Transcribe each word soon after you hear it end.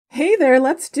Hey there,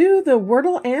 let's do the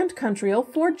Wordle and Countryle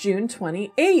for June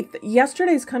 28th.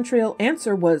 Yesterday's Countryle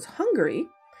answer was Hungary,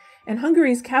 and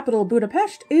Hungary's capital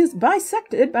Budapest is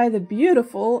bisected by the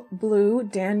beautiful blue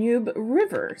Danube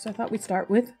River. So I thought we'd start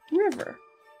with river.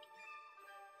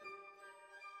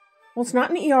 Well, it's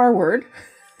not an ER word,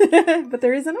 but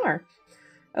there is an R.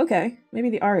 Okay, maybe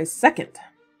the R is second.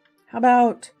 How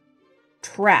about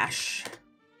trash?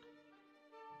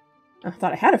 I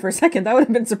thought I had it for a second. That would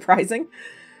have been surprising.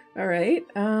 All right.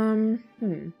 How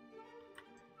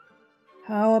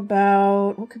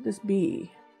about, what could this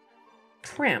be?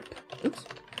 Tramp. Oops.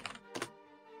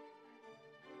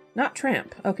 Not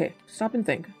tramp. Okay, stop and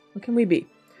think. What can we be?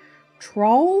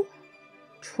 Trawl,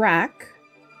 track,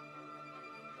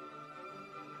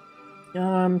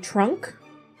 trunk.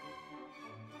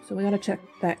 So we gotta check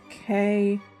that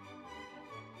K.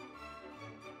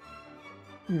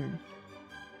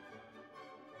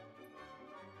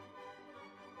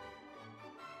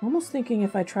 Almost thinking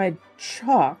if I tried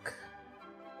chalk,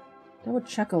 that would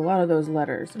check a lot of those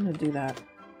letters. I'm going to do that.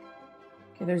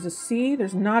 Okay, there's a C.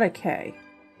 There's not a K.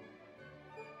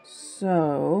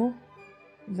 So,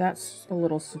 that's a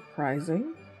little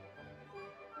surprising.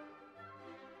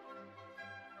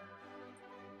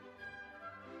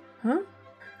 Huh?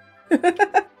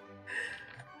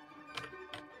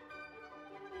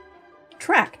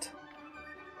 Tract.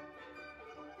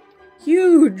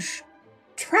 Huge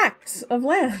tracts of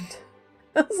land.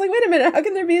 I was like, wait a minute, how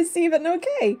can there be a C but no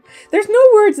K? There's no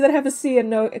words that have a C and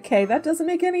no K. That doesn't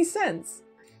make any sense.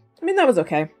 I mean, that was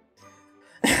okay.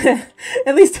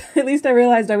 at least I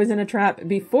realized I was in a trap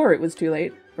before it was too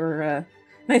late for a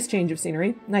nice change of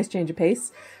scenery, nice change of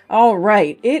pace. All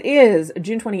right, it is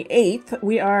June 28th.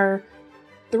 We are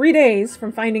 3 days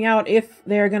from finding out if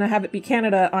they're going to have it be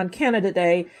Canada on Canada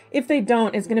Day. If they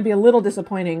don't, it's going to be a little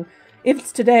disappointing. If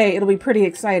it's today, it'll be pretty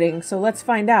exciting, so let's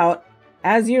find out.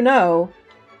 As you know,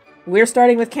 we're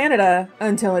starting with Canada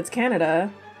until it's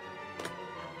Canada.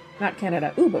 Not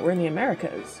Canada. Ooh, but we're in the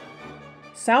Americas.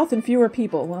 South and fewer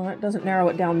people. Well, that doesn't narrow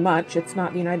it down much. It's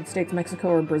not the United States, Mexico,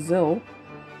 or Brazil.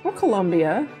 Or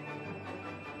Colombia.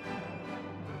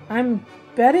 I'm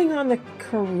betting on the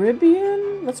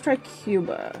Caribbean? Let's try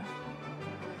Cuba.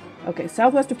 Okay,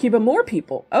 southwest of Cuba, more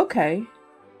people. Okay.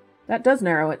 That does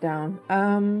narrow it down.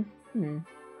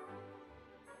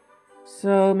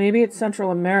 So maybe it's Central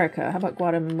America. How about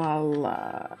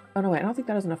Guatemala? Oh, no, wait. I don't think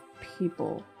that has enough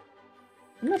people.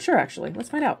 I'm not sure, actually. Let's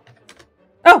find out.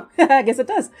 Oh, I guess it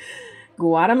does.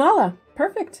 Guatemala.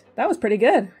 Perfect. That was pretty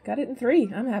good. Got it in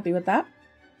 3. I'm happy with that.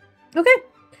 Okay.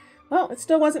 Well, it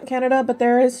still wasn't Canada, but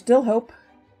there is still hope.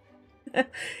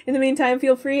 In the meantime,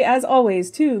 feel free, as always,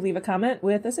 to leave a comment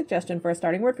with a suggestion for a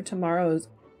starting word for tomorrow's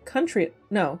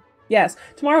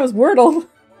tomorrow's Wordle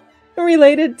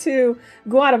related to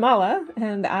Guatemala,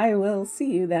 and I will see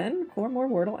you then for more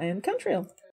Wordle and Countryle.